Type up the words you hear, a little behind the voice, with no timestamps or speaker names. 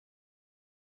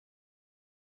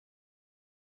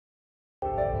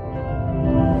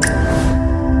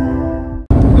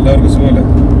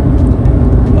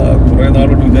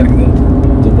മൂന്നാലോട്ട് വിചാരിക്കുന്നത്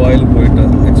ദുബായിൽ പോയിട്ട്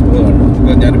എക്സ്പോ കാണണം.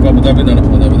 ഞാനിപ്പോൾ അബുദാബിയിൽ നിന്നാണ്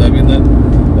പോകുന്നത്. അബുദാബിയിൽ നിന്ന്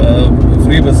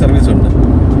ഫ്രീ ബസ് സർവീസ് ഉണ്ട്.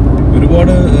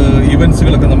 ഒരുപാട്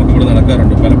ഈവൻസുകളൊക്കെ നമുക്കിവിടെ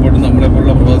നടക്കാറുണ്ട്. പലപ്പോഴും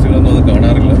നമ്മളെപ്പോലുള്ള പ്രവാസികളൊന്നും അത്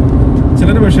കാണാറില്ല.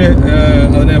 ചിലർ പക്ഷേ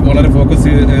അതിനെ വളരെ ഫോക്കസ്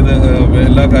ചെയ്ത്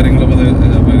എല്ലാ കാര്യങ്ങളും അത്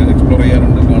എക്സ്പ്ലോർ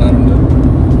ചെയ്യാറുണ്ട്, കാണാറുണ്ട്,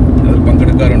 അതിൽ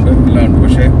പങ്കെടുക്കാറുണ്ട്, എല്ലാം ഉണ്ട്.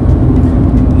 പക്ഷേ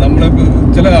നമ്മളെ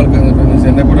ചില ആൾക്കാർ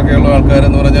എന്നെപ്പോലൊക്കെയുള്ള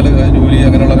ആൾക്കാരെന്ന് പറഞ്ഞാൽ ജോലി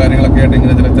അങ്ങനെയുള്ള കാര്യങ്ങളൊക്കെ ആയിട്ട്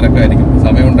ഇങ്ങനെ ചില തിരക്കായിരിക്കും.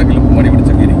 സമയമുണ്ടെങ്കിലും മടി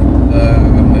പിടിച്ചൊക്കെ ഇരിക്കും.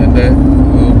 എൻ്റെ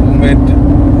റൂംമേറ്റ്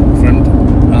ഫ്രണ്ട്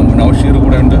നൗഷീർ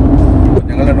കൂടെ ഉണ്ട്.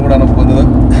 ഞങ്ങൾ രണ്ടും കൂടെയാണ് പോകുന്നത്.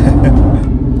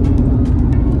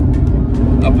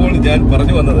 അപ്പോൾ ഞാൻ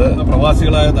പറഞ്ഞു വന്നത്,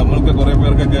 പ്രവാസികളായ നമ്മൾക്ക് കുറേ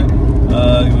പേർക്കൊക്കെ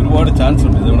ഒരുപാട് ചാൻസ്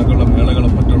ഉണ്ട്. ഇതുകൊണ്ടൊക്കെയുള്ള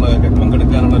മേളകളും മറ്റുള്ളതൊക്കെ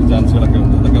പങ്കെടുക്കാനുള്ള ചാൻസുകളൊക്കെ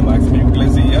ഉണ്ട്. അതൊക്കെ മാക്സിമം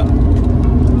യൂട്ടിലൈസ് ചെയ്യുക,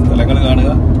 സ്ഥലങ്ങൾ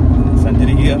കാണുക,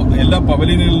 സഞ്ചരിക്കുക. എല്ലാ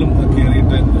പവലിയനുകളിലും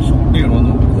കയറിയിട്ട് ഷൂട്ട്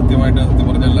ചെയ്യണമെന്നും സത്യം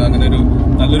പറഞ്ഞാൽ അങ്ങനെ ഒരു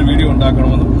നല്ലൊരു വീഡിയോ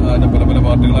ഉണ്ടാക്കണമെന്നും അതിൻ്റെ പല പല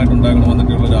പാർട്ടികളായിട്ട്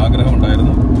ഉണ്ടാക്കണമെന്നൊക്കെയുള്ള ഒരു ആഗ്രഹം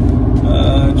ഉണ്ടായിരുന്നു.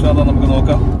 ഇൻഷാ അല്ലാഹ് നമുക്ക്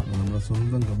നോക്കാം. നമ്മുടെ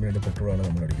സ്വന്തം കമ്പനിയുടെ പെട്രോളാണ്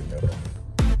നമ്മൾ അടിക്കുന്നത്.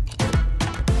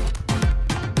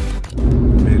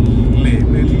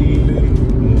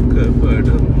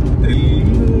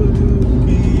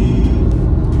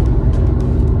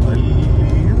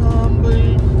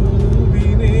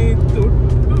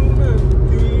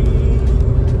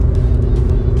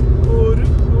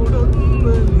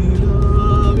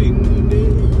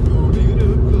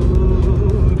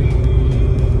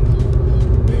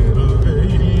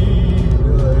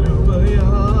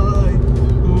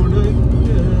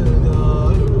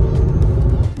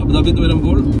 അബുദാബിക്ക്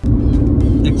വരുമ്പോൾ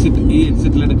ഈ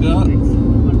എക്സിറ്റിലെടുക്കുക.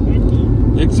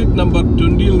 എക്സിറ്റ് നമ്പർ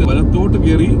 20 വലത്തോട്ട്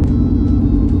കയറി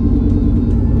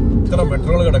ഇത്ര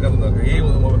മെട്രോകൾ കിടക്കുന്നത് ഈ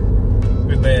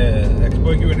പിന്നെ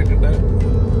എക്സ്പോയ്ക്ക് വേണ്ടിയിട്ട്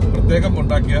പ്രത്യേകം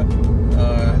ഉണ്ടാക്കിയ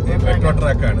മെട്രോ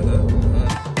ട്രാക്കാണിത്.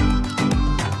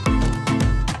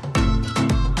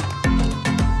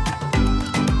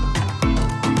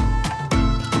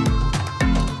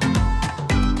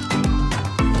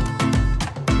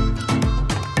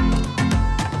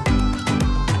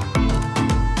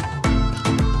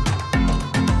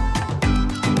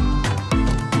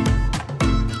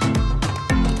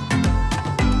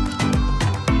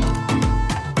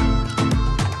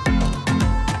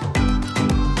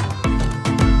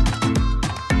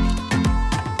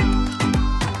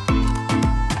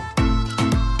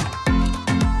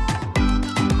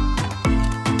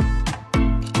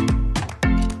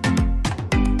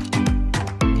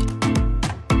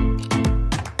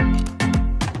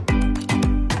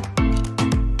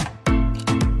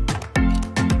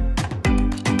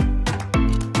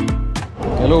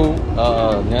 ഹലോ,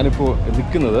 ഞാനിപ്പോൾ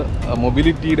നിൽക്കുന്നത്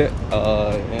മൊബിലിറ്റിയുടെ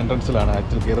എൻട്രൻസിലാണ്.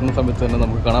 ആക്ച്വലി കയറുന്ന സമയത്ത് തന്നെ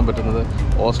നമുക്ക് കാണാൻ പറ്റുന്നത്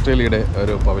ഓസ്ട്രേലിയയുടെ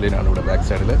ഒരു പവലിയനാണ് ഇവിടെ ബാക്ക്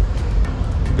സൈഡിൽ.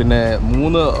 പിന്നെ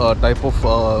 3 ടൈപ്പ് ഓഫ്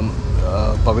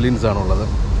പവലിയൻസ് ആണുള്ളത്.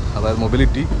 അതായത്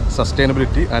mobility,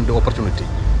 sustainability and opportunity.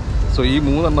 So ഈ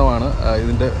 3 എണ്ണമാണ്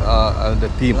അതിൻ്റെ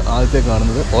തീം. ആദ്യത്തെ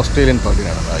കാണുന്നത് ഓസ്ട്രേലിയൻ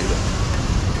പവലിയനാണ്. അതായത്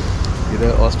ഇത്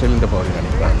ഓസ്ട്രേലിയൻ്റെ പവലിയനാണ്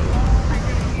ഈ കാണുന്നത്.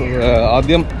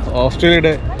 ആദ്യം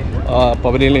ഓസ്ട്രേലിയയുടെ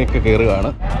പവലിയനിലേക്ക് കയറുകയാണ്.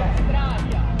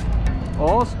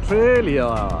 ഓസ്ട്രേലിയ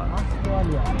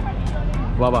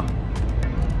വാ.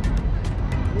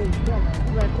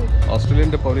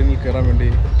 ഓസ്ട്രേലിയൻ്റെ പവലിയനിൽ കയറാൻ വേണ്ടി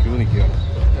ക്യൂ നിൽക്കുകയാണ്.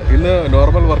 ഇന്ന്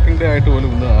നോർമൽ വർക്കിംഗ് ഡേ ആയിട്ട് പോലും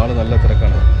ഇന്ന് ആൾ നല്ല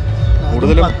തിരക്കാണ്.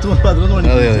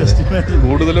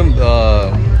 കൂടുതലും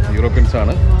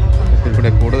യൂറോപ്യൻസാണ്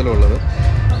ഇവിടെ കൂടുതലുള്ളത്.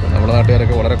 നമ്മുടെ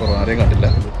നാട്ടുകാരൊക്കെ വളരെ കുറവ്, ആരെയും കണ്ടില്ല.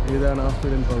 ഇതാണ്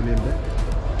ഓസ്ട്രേലിയൻ പവലിയൻ്റെ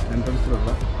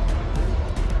എൻട്രൻസിലുള്ള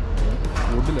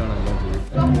വുഡിലാണ് എല്ലാം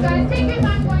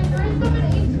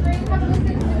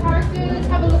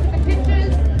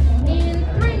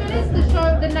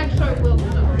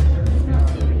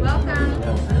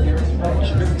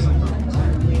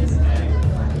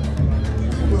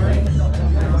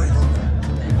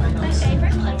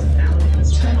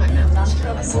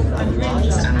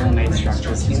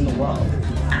structures in the world.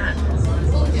 And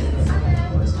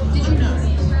did you know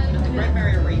that the Great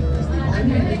Barrier Reef is the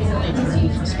only living organism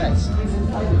from space?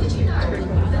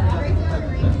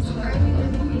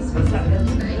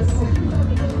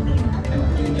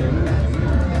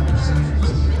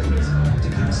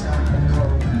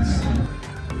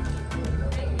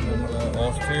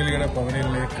 ഓസ്ട്രേലിയയുടെ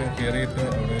പവലിയനിലേക്ക് കയറിയിട്ട്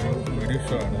അവിടെ ഒരു വീഡിയോ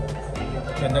ഷോ ആണ്.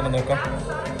 എന്താണെന്ന് നോക്കാം.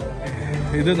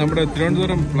 ഇത് നമ്മുടെ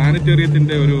തിരുവനന്തപുരം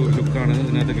പ്ലാനറ്റേറിയത്തിൻ്റെ ഒരു ലുക്കാണ്.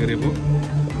 ഇതിനകത്ത് കയറിയപ്പോൾ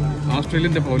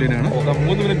ഓസ്ട്രേലിയൻ്റെ പവലിയനാണ്.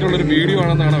 3 മിനിറ്റുള്ളൊരു വീഡിയോ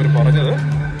ആണെന്നാണ് അവർ പറഞ്ഞത്.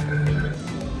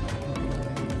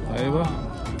 അയ്യോ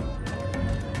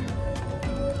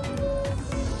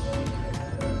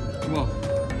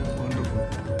wonderful.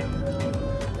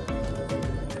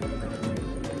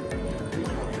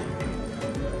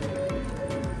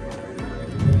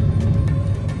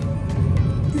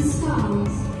 The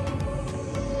stars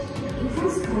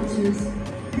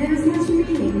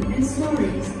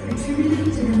contributing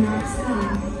to the night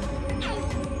sky.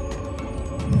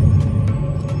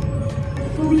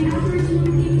 For the Aboriginal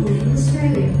people in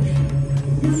Australia,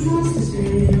 the first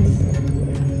Australians,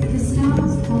 the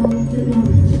stars hold the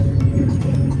knowledge.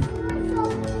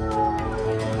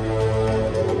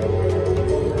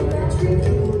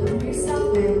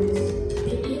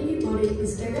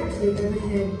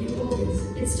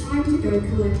 It's time to go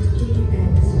collect guinea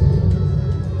eggs.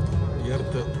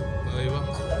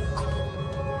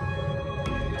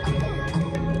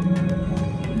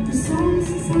 The songs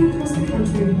sung across the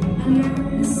country are known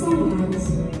as songlines,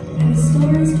 and the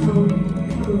stories told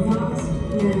cover vast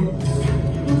lands.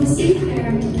 For the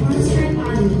seafaring Torres Strait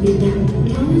Island people,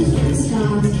 knowledge of the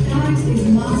stars guides these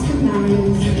master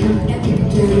mariners on epic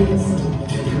journeys.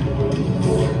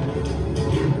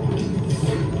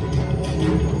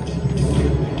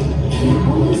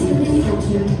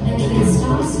 And these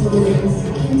star stories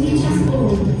can teach us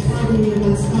all how the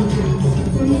universe functions,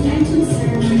 from the ancient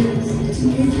ceremonies to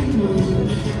new technology.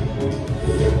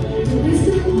 The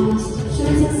wisdom past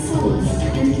shows us solace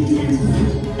and contentment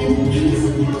and the peace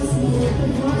of how small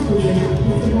but vital we are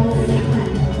with the role we play,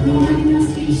 reminding us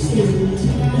each season to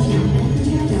nurture and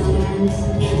protect our lands.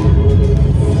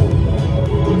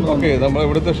 Okay, നമ്മൾ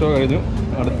ഇവിടുത്തെ show കഴിഞ്ഞു.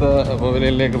 അടുത്ത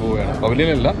പവലിയനിലേക്ക് പോവുകയാണ്.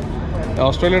 പവലിയനല്ല,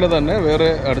 ഓസ്ട്രേലിയയുടെ തന്നെ വേറെ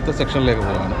അടുത്ത സെക്ഷനിലേക്ക്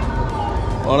പോവുകയാണ്.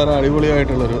 വളരെ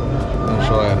അടിപൊളിയായിട്ടുള്ളൊരു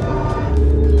ഷോ ആയിരുന്നു.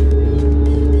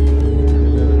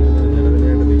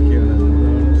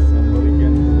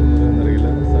 സംഭവിക്കാൻ പോകുന്നതെന്നറിയില്ല.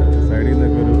 സൈഡിൽ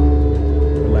നിന്നൊക്കെ ഒരു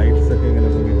ലൈറ്റ്സ് ഒക്കെ ഇങ്ങനെ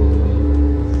പൊങ്ങി പോകുന്നുണ്ട്.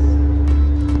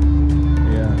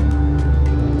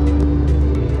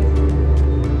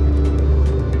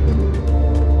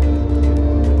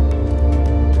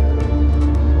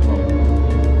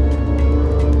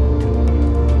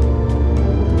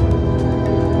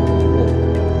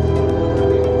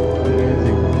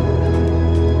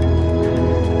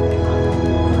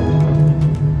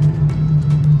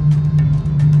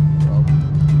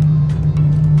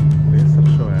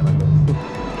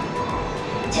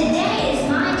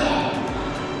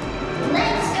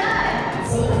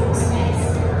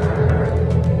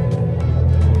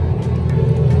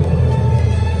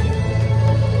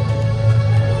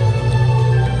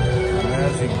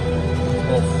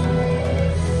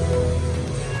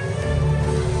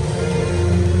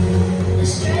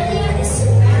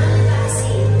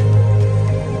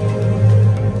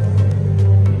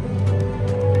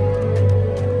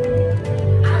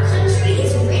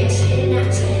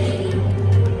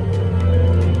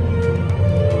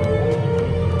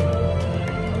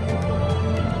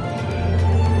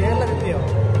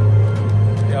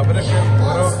 അവരൊക്കെ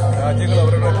ഓരോ രാജ്യങ്ങൾ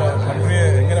അവരുടെ കൺട്രിയെ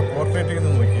എങ്ങനെ പോർട്രേറ്റ്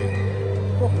ചെയ്യുന്നത് നോക്കി.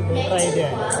 നമുക്ക്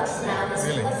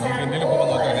ഇന്ത്യയിൽ പോകുമ്പോൾ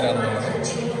നോക്കാം എങ്ങനെയാണെന്നുള്ളത്.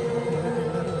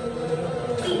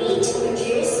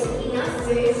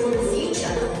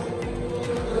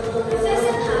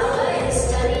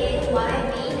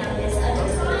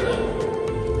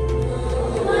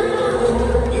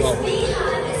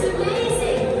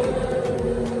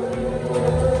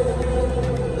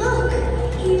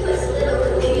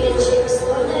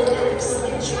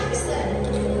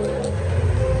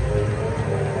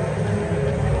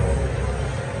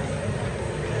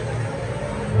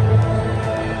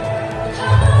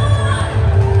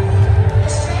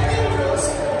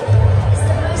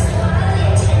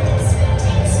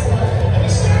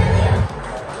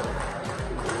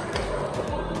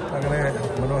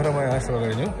 മനോഹരമായ ആ ഷോ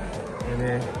കഴിഞ്ഞു. ഇനി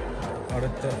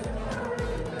അടുത്ത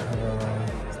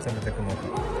സ്ഥലത്തേക്ക്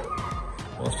നോക്കാം.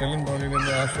 ഓസ്ട്രേലിയൻ പവലിയനിൽ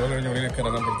ആ ഷോ കഴിഞ്ഞ് വെളിയിലേക്ക്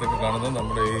ഇറങ്ങുമ്പോഴത്തേക്ക് കാണുന്നത്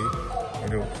നമ്മുടെ ഈ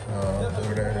ഒരു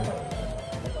ഇവിടെ ഒരു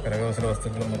കരകൗശല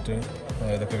വസ്തുക്കളും മറ്റ്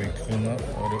ഇതൊക്കെ വിൽക്കുന്ന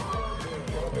ഒരു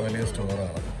വലിയ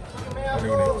സ്റ്റോറാണ്.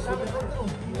 അടിപൊളി.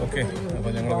 ഓക്കെ,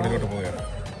 അപ്പോൾ ഞങ്ങൾ വെളിയിലോട്ട് പോവുകയാണ്.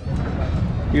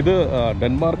 ഇത്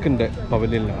ഡെൻമാർക്കിൻ്റെ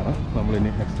പവലിയനിലാണ്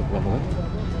നമ്മളിനി നെക്സ്റ്റ് പോകുന്നത്.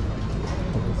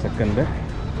 സെക്കൻഡ്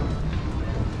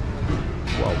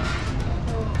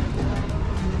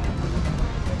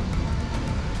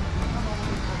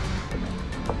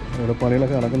ഇവിടെ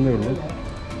പണികളൊക്കെ നടക്കുന്നേ ഉള്ളൂ.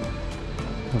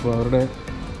 അപ്പോൾ അവരുടെ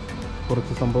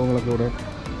കുറച്ച് സംഭവങ്ങളൊക്കെ ഇവിടെ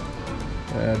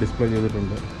ഡിസ്പ്ലേ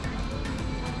ചെയ്തിട്ടുണ്ട്.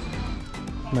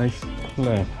 നൈസ്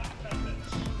അല്ലേ?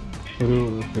 ഒരു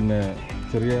പിന്നെ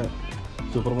ചെറിയ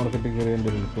സൂപ്പർ മാർക്കറ്റിൽ കയറിയതിൻ്റെ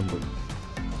ഒരു ലുക്കുണ്ട്.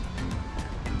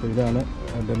 അപ്പോൾ ഇതാണ്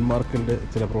ഡെൻമാർക്കിൻ്റെ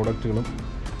ചില പ്രോഡക്റ്റുകളും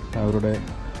അവരുടെ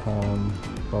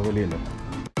പവലിയനും.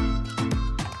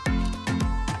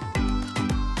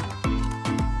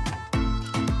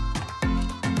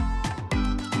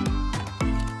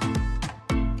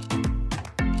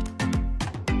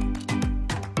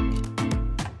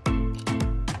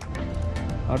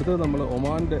 അടുത്തത് നമ്മൾ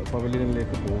ഒമാൻ്റെ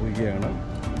പവലിയനിലേക്ക് പോവുകയാണ്.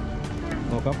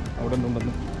 നോക്കാം അവിടെ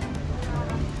നിന്നുണ്ടെന്ന്.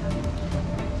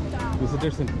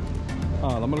 Visitors centre.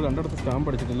 നമ്മൾ രണ്ടിടത്ത് സ്റ്റാമ്പ്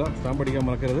അടിച്ചിട്ടില്ല. സ്റ്റാമ്പ് അടിക്കാൻ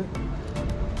മറക്കരുത്.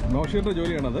 നൗഷയുടെ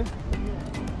ജോലിയാണത്.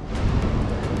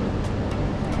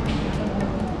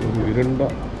 ഒരു ഇരുണ്ട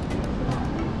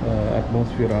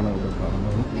അറ്റ്മോസ്ഫിയറാണ് ഇവിടെ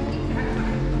കാണുന്നത്.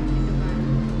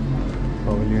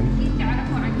 പവലിയൻ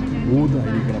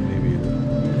ഊതായിരിക്കണം മേ ബി ഇത്.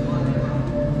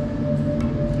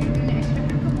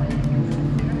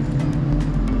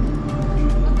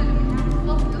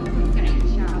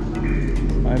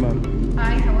 Hi ma'am.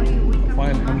 Hi, how are you? Welcome.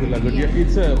 Fine, alhamdulillah. Good. Yeah,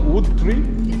 it's a wood tree.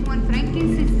 This one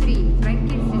frankincense tree.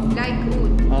 Frankincense like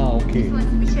wood. Okay. This one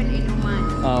special in Oman.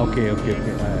 Okay.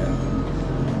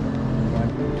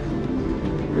 Right.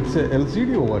 It's a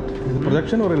LCD or what? Is it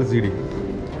projection or LCD?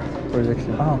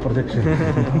 Projection. Projection.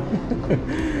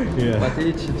 Yeah. But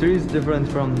each tree is different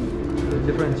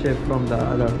shape from the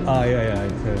other. Yeah.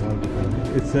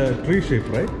 It's a tree shape,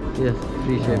 right? Yes,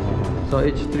 tree shape. So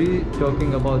each tree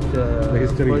talking about the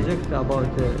history. Project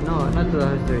about no, not the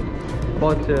history.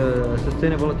 About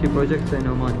sustainability projects in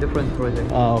Oman, different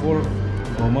projects. For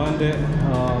Oman, the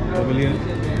pavilion,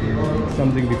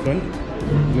 something different,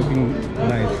 looking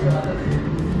nice.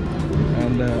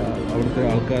 And അവിടുത്തെ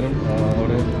ആൾക്കാരും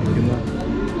അവിടെ ഇരിക്കുന്ന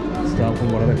സ്റ്റാഫും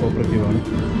വളരെ കോപ്പറേറ്റീവാണ്.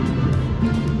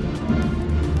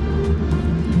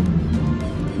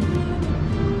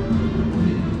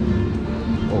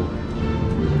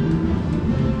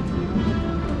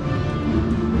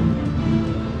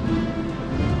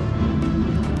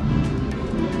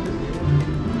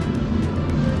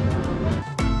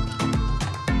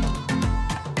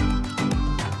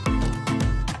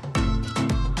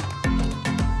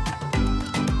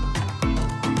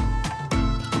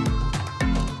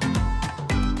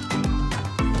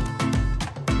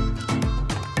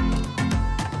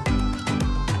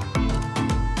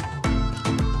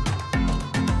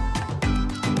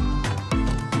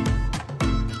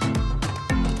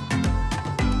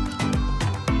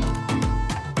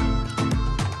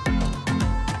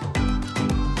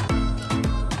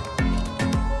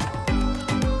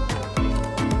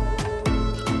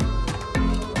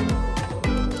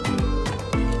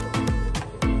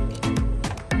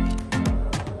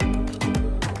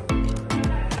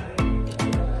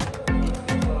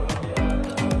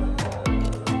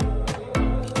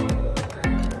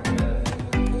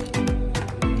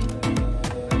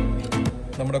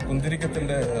 നമ്മുടെ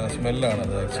കുന്തിരിക്കത്തിൻ്റെ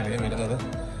സ്മെല്ലാണത് actually വരുന്നത്.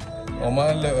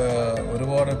 ഒമാനിൽ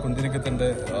ഒരുപാട് കുന്തിരിക്കത്തിൻ്റെ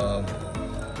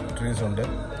ട്രീസ് ഉണ്ട്.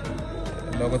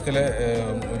 ലോകത്തിലെ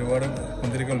ഒരുപാട്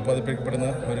കുന്തിരിക്കം ഉൽപ്പാദിപ്പിക്കപ്പെടുന്ന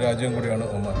ഒരു രാജ്യം കൂടിയാണ്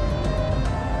ഒമാൻ.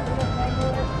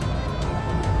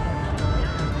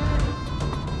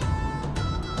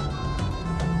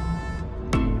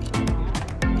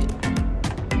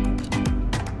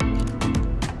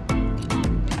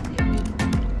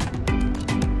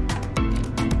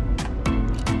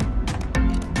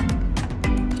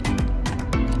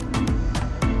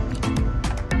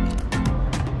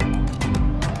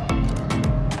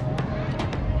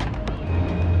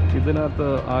 ഇതിനകത്ത്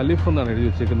ആലിഫ് എന്നാണ് എഴുതി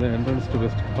വെച്ചേക്കുന്നത്, entrance to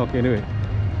west. Okay, anyway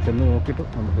ചെന്ന് നോക്കിയിട്ട്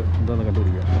നമുക്ക് എന്താണെന്ന്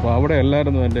കണ്ടുപിടിക്കാം. അപ്പോൾ അവിടെ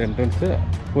എല്ലാവരും എൻ്റെ എൻട്രൻസ്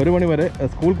 1 മണി വരെ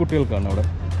സ്കൂൾ കുട്ടികൾക്കാണ് അവിടെ.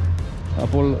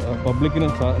 അപ്പോൾ പബ്ലിക്കിന്,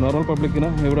 നോർമൽ പബ്ലിക്കിന്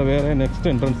ഇവിടെ വേറെ നെക്സ്റ്റ്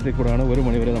എൻട്രൻസിലേക്ക് കൂടെയാണ് 1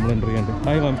 മണി വരെ നമ്മൾ എൻ്റർ ചെയ്യേണ്ടത്.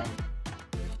 Hi ma'am.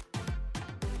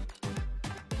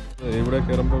 ഇവിടെ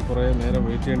കയറുമ്പോൾ കുറേ നേരം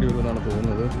വെയിറ്റ് ചെയ്യേണ്ടി വരുമെന്നാണ്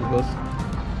തോന്നുന്നത്. ബിക്കോസ്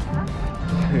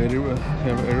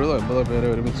 70-80 പേരെ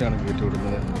ഒരുമിച്ചാണ് കയറ്റി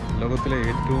വിടുന്നത്. ലോകത്തിലെ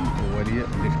ഏറ്റവും വലിയ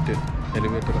ലിഫ്റ്റ്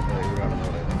എലിവേറ്റർ ഇവിടെയാണെന്ന്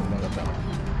പറയുന്നത്. ഇതിനകത്താണ്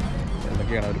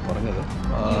എന്നൊക്കെയാണ് അവർ പറഞ്ഞത്.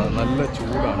 നല്ല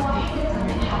ചൂടാണ്,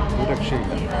 ഒരു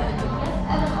രക്ഷയില്ല.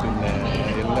 പിന്നെ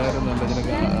എല്ലാവരും നല്ല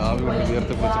ജനക്ക് ആവി കൊണ്ട്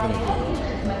വിയർത്ത് പിടിച്ചൊക്കെ നിൽക്കും.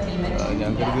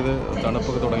 ഞാൻ കരുതിയത്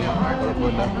തണുപ്പൊക്കെ തുടങ്ങി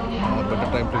കുഴപ്പമില്ല, ബെറ്റർ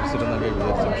ടൈം ടു വിസിറ്റ് എന്നൊക്കെ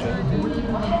വിചാരിച്ചു. പക്ഷേ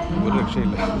ഒരു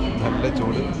രക്ഷയില്ല, നല്ല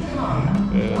ചൂട്.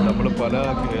 നമ്മൾ പല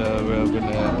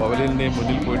പിന്നെ പവലിയൻ്റെയും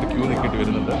മുന്നിൽ പോയിട്ട് ക്യൂ നിൽക്കേണ്ടി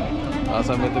വരുന്നുണ്ട്. ആ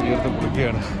സമയത്ത് വിയർത്ത്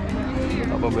കുളിക്കുകയാണ്.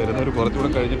 അപ്പം വരുന്നവർ കുറച്ചുകൂടെ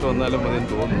കഴിഞ്ഞിട്ട് വന്നാലും മതിയെന്ന്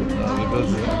തോന്നുന്നു.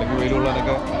 ബിക്കോസ് അല്ലെങ്കിൽ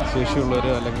വെയിലുള്ളവരൊക്കെ ശേഷിയുള്ളവർ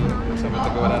അല്ലെങ്കിൽ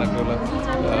സമയത്തൊക്കെ വരാനൊക്കെയുള്ള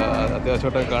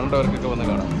അത്യാവശ്യമായിട്ട് കാണേണ്ടവർക്കൊക്കെ വന്ന്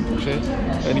കാണാം. പക്ഷേ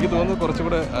എനിക്ക് തോന്നുന്നു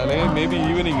കുറച്ചുകൂടെ, അല്ലെങ്കിൽ മേ ബി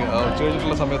ഈവനിങ് ഉച്ച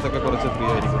കഴിഞ്ഞിട്ടുള്ള സമയത്തൊക്കെ കുറച്ച് ഫ്രീ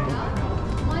ആയിരിക്കും.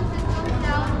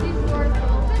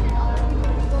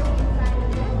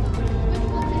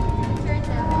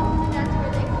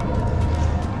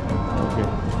 ഓക്കെ,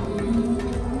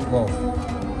 ഓ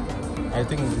ഐ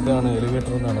തിങ്ക് ഇതാണ്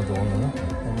എലിവേറ്റർ എന്നാണ് തോന്നുന്നത്.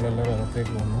 നമ്മളെല്ലാവരും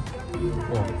അകത്തേക്ക് വന്നു.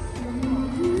 ഓ,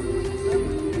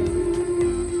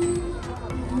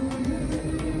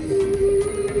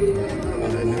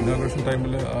 ഇനോഗ്രേഷൻ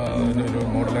ടൈമിൽ അതിനൊരു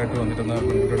മോഡലായിട്ട് വന്നിരുന്ന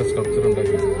പെൺകുട്ടിയുടെ സ്ട്രക്ചർ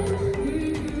ഉണ്ടാക്കി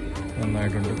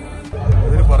നന്നായിട്ടുണ്ട്.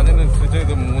 അതിൽ പറഞ്ഞതിനനുസരിച്ച്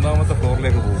ഇത് 3ാമത്തെ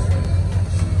ഫ്ലോറിലേക്ക് പോകും.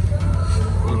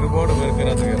 ഒരുപാട് പേർക്ക്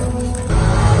ഇതിനകത്ത് കയറാം.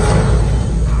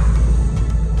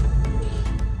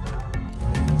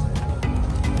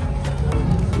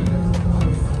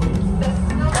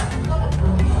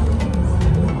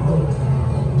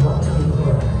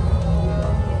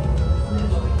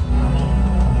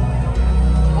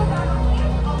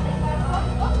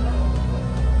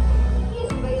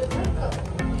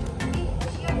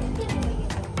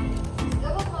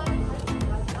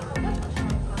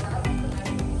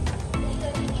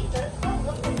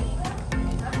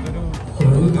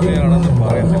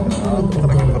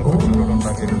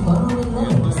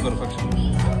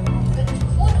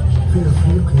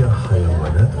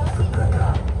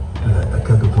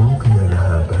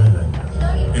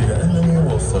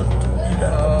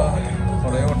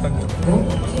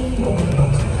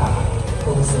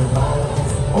 will survive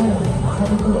this own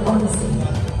incredible odyssey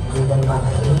driven by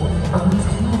hate and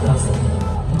curiosity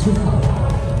to follow.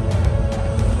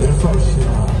 ارفع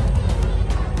الشراع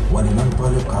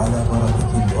ولننطلق على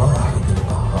بركة الواحد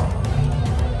القهار.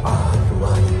 عهد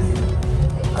والدي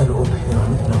أن أبحر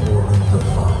مثله عند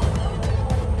الفار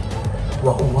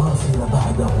وأواصل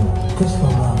بعده كشف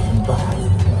ما في البحر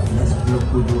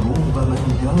نسلك دروب من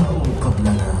جاءوا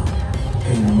قبلنا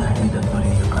كي نمهد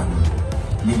طريقا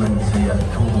لمن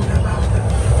سيأتون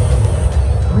بعدنا.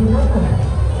 Remember,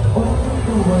 only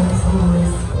the ones who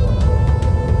risk.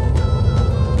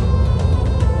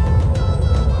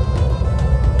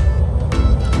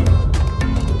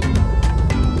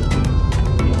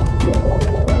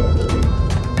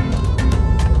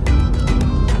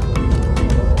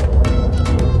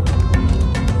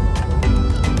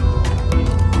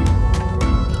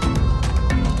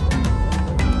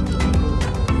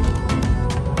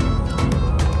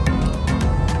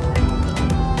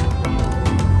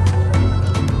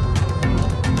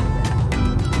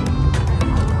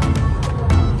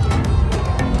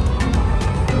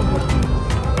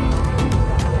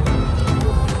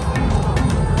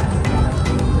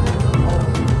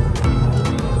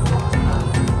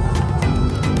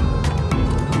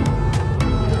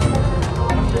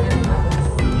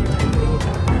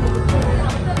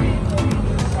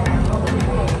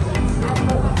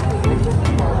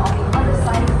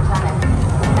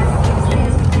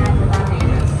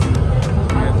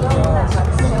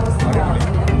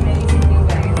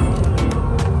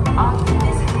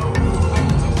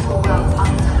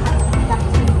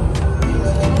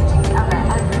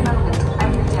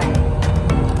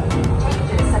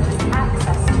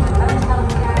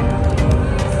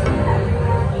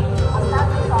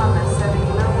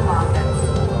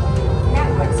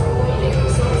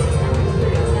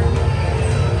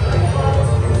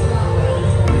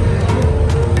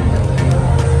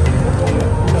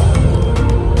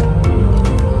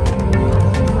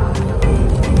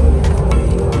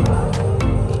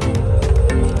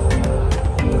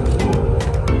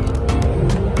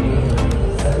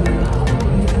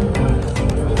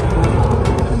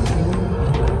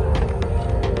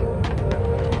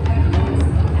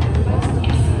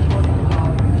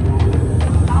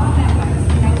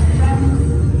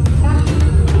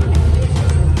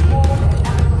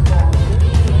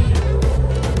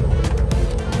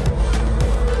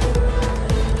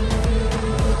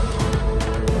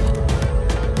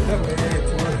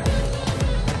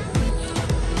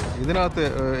 ഇതിനകത്ത്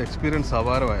എക്സ്പീരിയൻസ്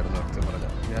അപാരമായിരുന്നു സത്യം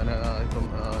പറഞ്ഞാൽ. ഞാൻ ഇപ്പം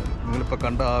നിങ്ങളിപ്പോൾ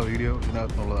കണ്ട ആ വീഡിയോ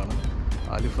ഇതിനകത്തുള്ളതാണ്.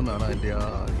 ആലിഫ് എന്നാണ് അതിൻ്റെ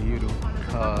ഈ ഒരു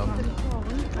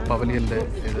പവലിയൻ്റെ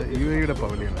ഇത് UAE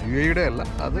പവലിയൻ. UAE അല്ല,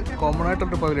 അത് കോമൺ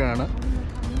ആയിട്ടൊരു പവലിയനാണ്.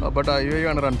 ബട്ട് UAE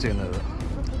ആണ് റൺ ചെയ്യുന്നത്.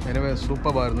 എനിവേ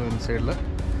സൂപ്പറായിരുന്നു ഇൻസൈഡിൽ.